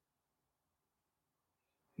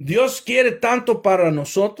 Dios quiere tanto para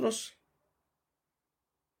nosotros.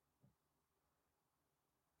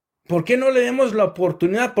 ¿Por qué no le demos la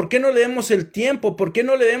oportunidad? ¿Por qué no le demos el tiempo? ¿Por qué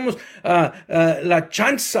no le demos la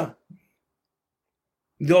chance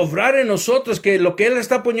de obrar en nosotros? Que lo que Él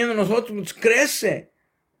está poniendo en nosotros crece.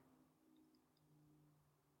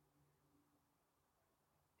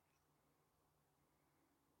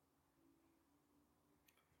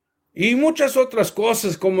 Y muchas otras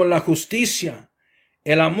cosas como la justicia,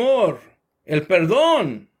 el amor, el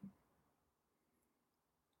perdón.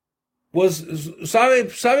 Pues,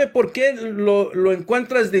 ¿sabe por qué lo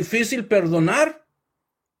encuentras difícil perdonar?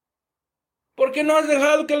 Porque no has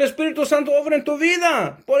dejado que el Espíritu Santo obre en tu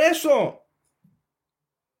vida. Por eso.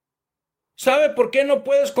 ¿Sabe por qué no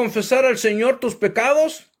puedes confesar al Señor tus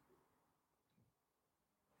pecados?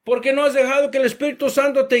 Porque no has dejado que el Espíritu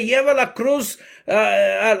Santo te lleve a la cruz,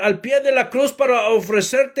 al pie de la cruz para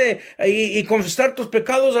ofrecerte y confesar tus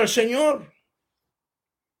pecados al Señor.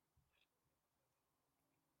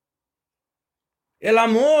 El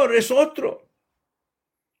amor es otro.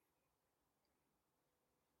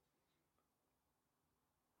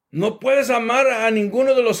 No puedes amar a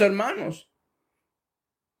ninguno de los hermanos.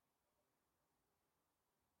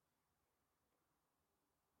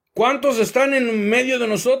 ¿Cuántos están en medio de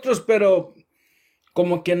nosotros, pero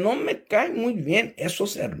como que no me caen muy bien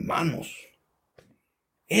esos hermanos?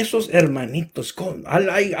 Esos hermanitos,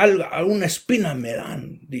 una espina me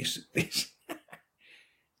dan, dice.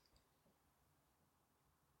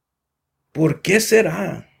 ¿Por qué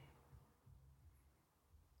será?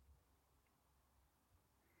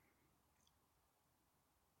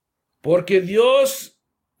 Porque Dios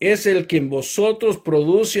es el que en vosotros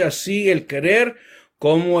produce así el querer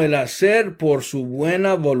como el hacer por su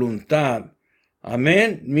buena voluntad.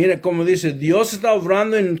 Amén. Mire cómo dice, Dios está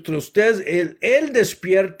obrando entre ustedes, Él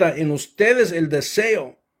despierta en ustedes el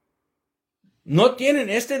deseo. ¿No tienen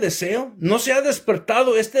este deseo? ¿No se ha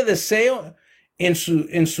despertado este deseo en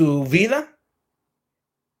su vida?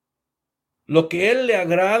 Lo que Él le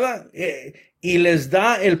agrada y les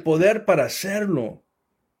da el poder para hacerlo.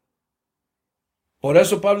 Por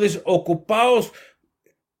eso Pablo dice, ocupaos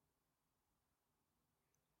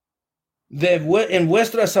en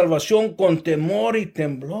vuestra salvación con temor y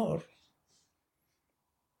temblor.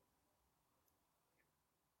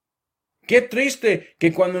 Qué triste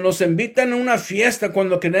que cuando nos invitan a una fiesta,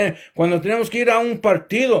 cuando tenemos que ir a un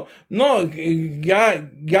partido, no, ya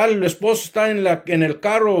el esposo está en el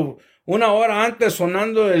carro una hora antes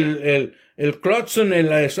sonando el claxon,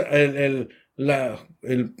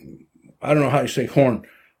 I don't know how you say horn,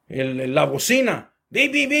 la bocina.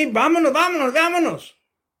 Vámonos.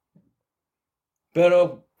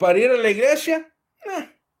 Pero para ir a la iglesia,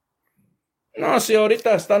 no, si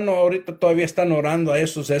ahorita todavía están orando a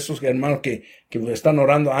esos hermanos que están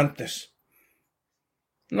orando antes.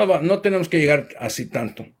 No tenemos que llegar así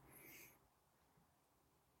tanto.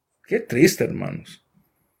 Qué triste, hermanos.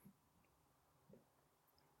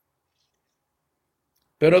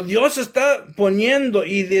 Pero Dios está poniendo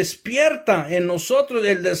y despierta en nosotros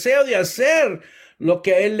el deseo de hacer lo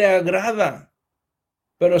que a Él le agrada.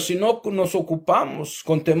 Pero si no nos ocupamos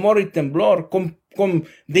con temor y temblor, con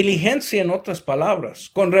diligencia, en otras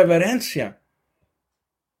palabras, con reverencia,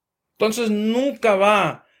 entonces nunca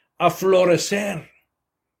va a florecer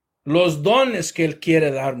los dones que Él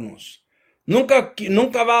quiere darnos. Nunca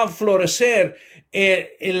va a florecer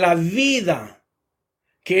en la vida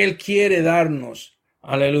que Él quiere darnos.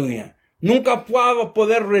 Aleluya. Nunca va a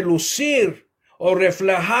poder relucir o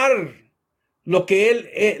reflejar lo que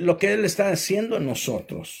Él está haciendo en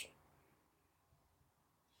nosotros.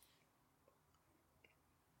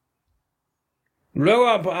 Luego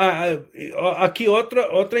aquí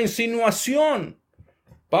otra insinuación.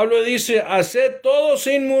 Pablo dice, haced todo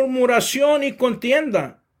sin murmuración y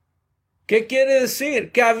contienda. ¿Qué quiere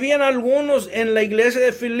decir? Que habían algunos en la iglesia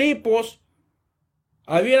de Filipos,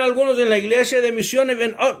 habían algunos en la iglesia de misiones,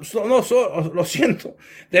 lo siento,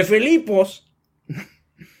 de Filipos,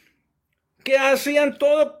 que hacían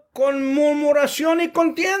todo con murmuración y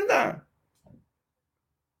contienda.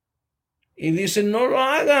 Y dicen, no lo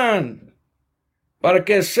hagan, para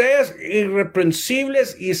que seas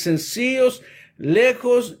irreprensibles y sencillos,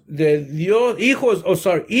 lejos de Dios,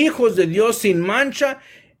 hijos de Dios sin mancha,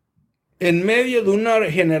 en medio de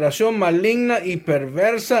una generación maligna y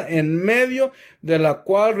perversa, en medio de la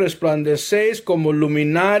cual resplandecéis como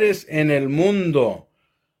luminares en el mundo.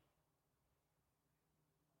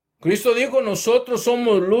 Cristo dijo, nosotros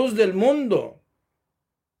somos luz del mundo.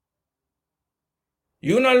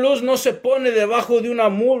 Y una luz no se pone debajo de una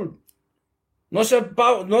mul, no se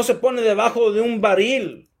pone debajo de un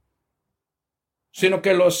barril, sino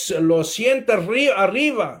que lo sienta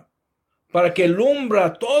arriba para que alumbra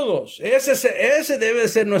a todos. Ese debe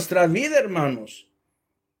ser nuestra vida, hermanos.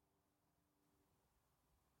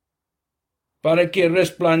 Para que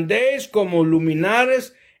resplandéis como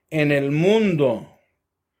luminares en el mundo.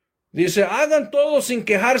 Dice, hagan todo sin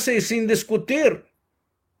quejarse y sin discutir.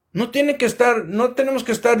 No tenemos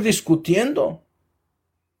que estar discutiendo.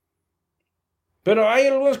 Pero hay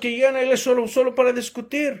algunos que llegan a él solo para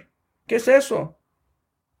discutir. ¿Qué es eso?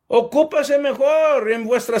 Ocúpase mejor en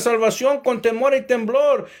vuestra salvación con temor y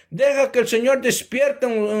temblor. Deja que el Señor despierte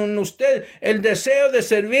en usted el deseo de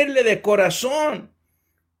servirle de corazón.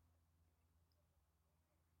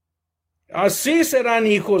 Así serán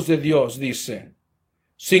hijos de Dios, dice,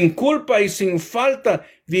 sin culpa y sin falta,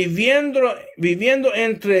 viviendo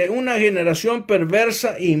entre una generación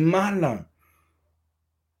perversa y mala.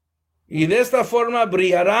 Y de esta forma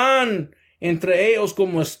brillarán entre ellos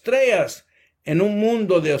como estrellas en un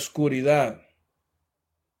mundo de oscuridad.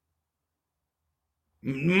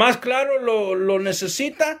 Más claro lo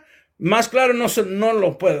necesita, más claro no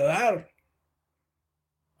lo puede dar.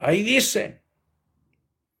 Ahí dice,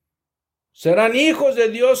 serán hijos de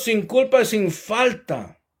Dios sin culpa y sin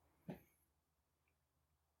falta.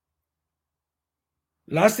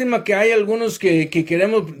 Lástima que hay algunos que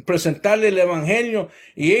queremos presentarle el evangelio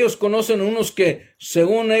y ellos conocen unos que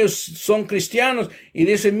según ellos son cristianos y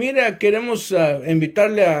dicen, mira, queremos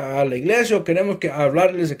invitarle a la iglesia o queremos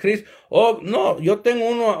hablarles de Cristo. No, yo tengo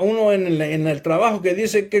uno en el trabajo que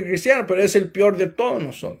dice que es cristiano, pero es el peor de todos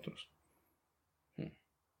nosotros.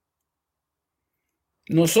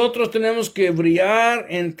 Nosotros tenemos que brillar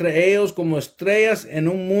entre ellos como estrellas en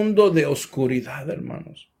un mundo de oscuridad,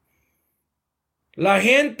 hermanos. La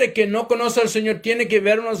gente que no conoce al Señor tiene que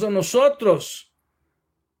vernos a nosotros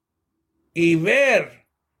y ver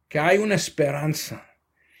que hay una esperanza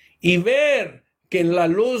y ver que la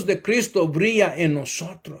luz de Cristo brilla en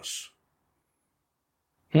nosotros.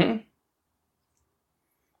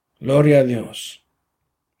 Gloria a Dios.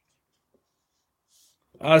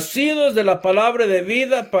 Asidos de la palabra de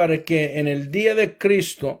vida para que en el día de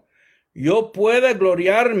Cristo yo pueda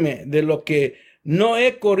gloriarme de lo que no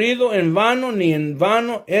he corrido en vano ni en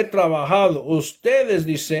vano he trabajado. Ustedes,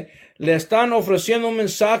 dice, le están ofreciendo un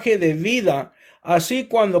mensaje de vida. Así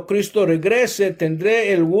cuando Cristo regrese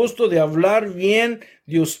tendré el gusto de hablar bien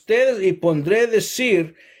de ustedes y podré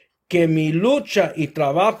decir que mi lucha y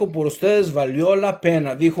trabajo por ustedes valió la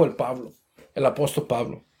pena, dijo el apóstol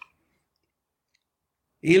Pablo.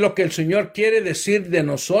 Y lo que el Señor quiere decir de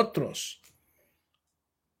nosotros,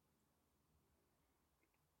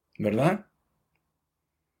 ¿verdad?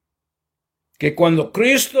 Que cuando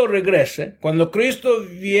Cristo regrese, cuando Cristo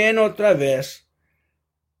viene otra vez,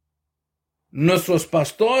 nuestros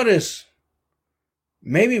pastores,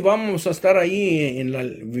 maybe vamos a estar ahí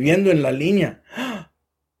viviendo en la línea. ¡Ah!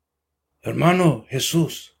 Hermano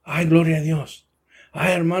Jesús, ay, gloria a Dios.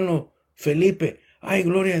 Ay, hermano Felipe, ay,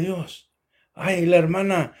 gloria a Dios. Ay, la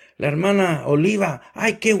hermana Oliva,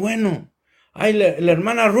 ay, qué bueno. Ay, la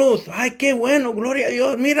hermana Ruth, ay, qué bueno, gloria a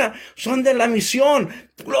Dios. Mira, son de la misión,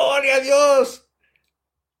 gloria a Dios.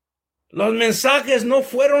 Los mensajes no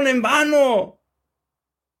fueron en vano.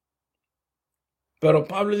 Pero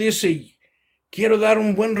Pablo dice, quiero dar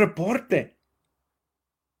un buen reporte.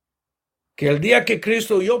 Que el día que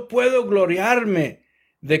Cristo yo puedo gloriarme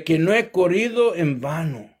de que no he corrido en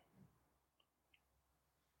vano.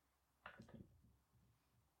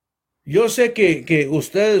 Yo sé que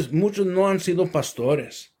ustedes, muchos no han sido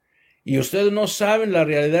pastores y ustedes no saben la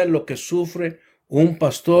realidad de lo que sufre un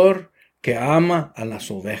pastor que ama a las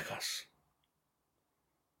ovejas.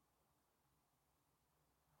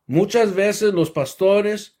 Muchas veces los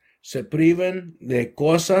pastores se privan de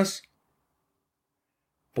cosas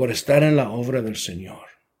por estar en la obra del Señor.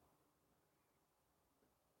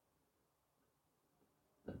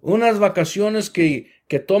 Unas vacaciones que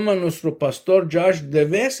toma nuestro pastor Josh de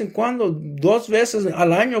vez en cuando, 2 veces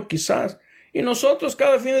al año quizás. Y nosotros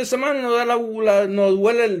cada fin de semana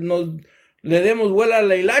le demos vuela a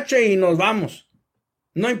la hilacha y nos vamos.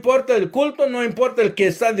 No importa el culto, no importa el que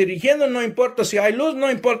está dirigiendo, no importa si hay luz,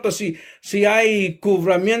 no importa si hay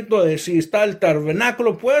cubrimiento de si está el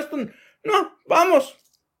tabernáculo puesto. No, vamos.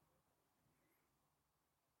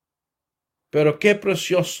 Pero qué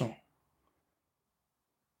precioso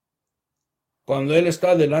Cuando Él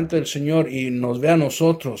está delante del Señor y nos ve a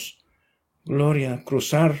nosotros, gloria,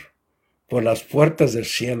 cruzar por las puertas del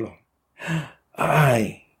cielo.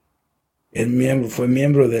 Ay, fue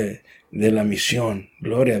miembro de la misión.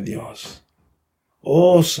 Gloria a Dios.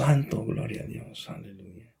 Oh, santo, gloria a Dios.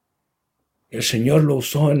 Aleluya. El Señor lo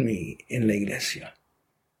usó en la iglesia.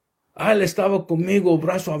 Él estaba conmigo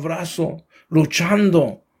brazo a brazo,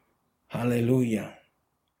 luchando. Aleluya.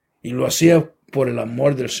 Y lo hacía por el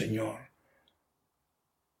amor del Señor.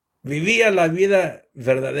 Vivía la vida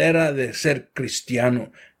verdadera de ser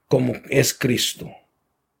cristiano, como es Cristo.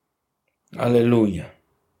 Aleluya.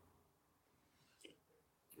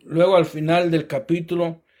 Luego al final del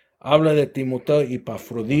capítulo habla de Timoteo y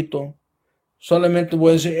Epafrodito. Solamente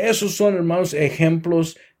voy a decir, esos son, hermanos,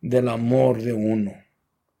 ejemplos del amor de uno.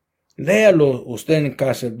 Léalo usted en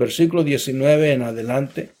casa, el versículo 19 en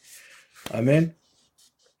adelante. Amén.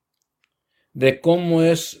 De cómo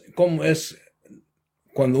es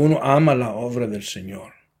cuando uno ama la obra del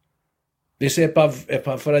Señor. Dice,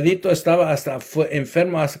 Epafrodito fue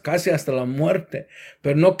enfermo casi hasta la muerte,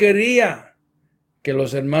 pero no quería que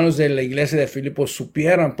los hermanos de la iglesia de Filipos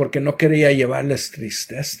supieran, porque no quería llevarles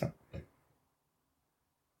tristeza.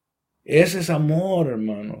 Ese es amor,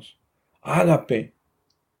 hermanos. Ágape.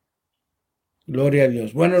 Gloria a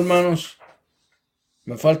Dios. Bueno, hermanos,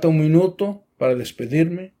 me falta un minuto para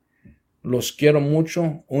despedirme. Los quiero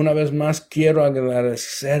mucho. Una vez más quiero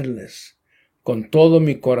agradecerles con todo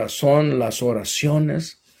mi corazón las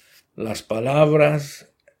oraciones, las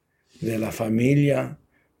palabras de la familia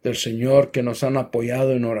del Señor que nos han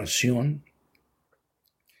apoyado en oración.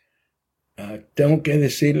 Tengo que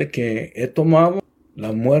decirle que he tomado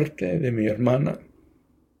la muerte de mi hermana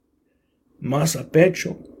más a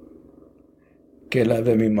pecho que la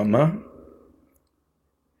de mi mamá.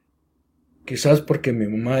 Quizás porque mi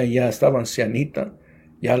mamá ya estaba ancianita,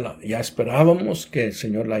 ya esperábamos que el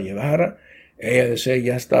Señor la llevara. Ella decía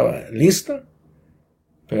ya estaba lista,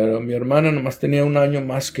 pero mi hermana nomás tenía un año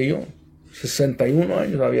más que yo. 61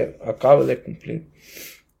 años acaba de cumplir.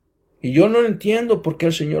 Y yo no entiendo por qué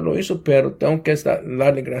el Señor lo hizo, pero tengo que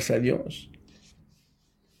darle gracias a Dios.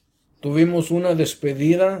 Tuvimos una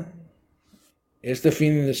despedida este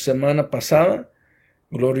fin de semana pasada,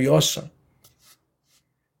 gloriosa.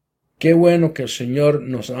 Qué bueno que el Señor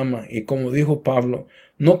nos ama. Y como dijo Pablo,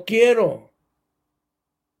 no quiero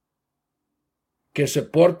que se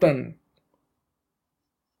portan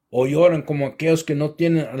o lloran como aquellos que no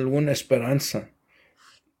tienen alguna esperanza.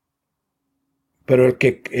 Pero el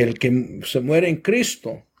que se muere en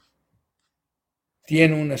Cristo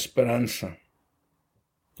tiene una esperanza.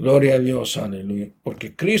 Gloria a Dios, aleluya.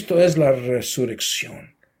 Porque Cristo es la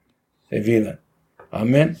resurrección de vida.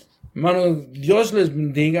 Amén. Hermanos, Dios les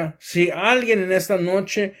bendiga. Si alguien en esta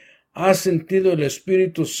noche ha sentido el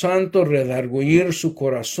Espíritu Santo redarguir su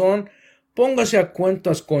corazón, póngase a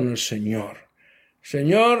cuentas con el Señor.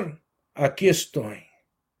 Señor, aquí estoy.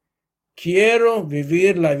 Quiero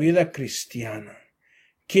vivir la vida cristiana.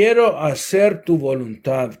 Quiero hacer tu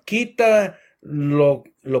voluntad. Quita lo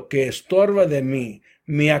que estorba de mí,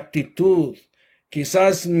 mi actitud,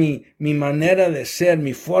 quizás mi manera de ser,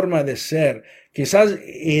 mi forma de ser, quizás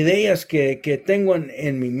ideas que tengo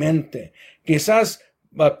en mi mente, quizás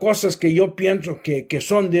cosas que yo pienso que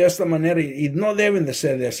son de esta manera y no deben de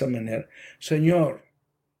ser de esa manera. Señor,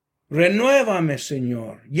 renuévame,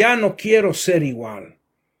 Señor. Ya no quiero ser igual.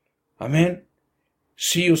 Amén.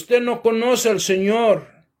 Si usted no conoce al Señor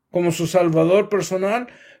como su Salvador personal,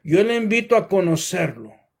 yo le invito a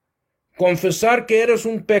conocerlo. Confesar que eres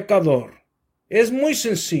un pecador. Es muy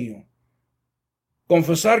sencillo.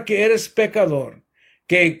 Confesar que eres pecador.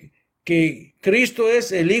 Que Cristo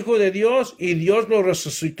es el Hijo de Dios y Dios lo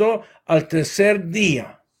resucitó al tercer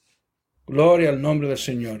día. Gloria al nombre del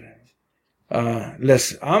Señor.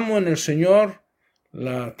 Les amo en el Señor.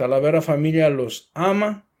 La Talavera familia los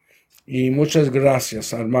ama. Y muchas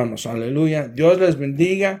gracias, hermanos. Aleluya. Dios les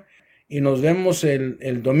bendiga. Y nos vemos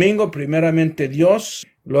el domingo, primeramente Dios.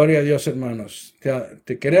 Gloria a Dios, hermanos.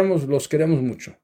 Te queremos, los queremos mucho.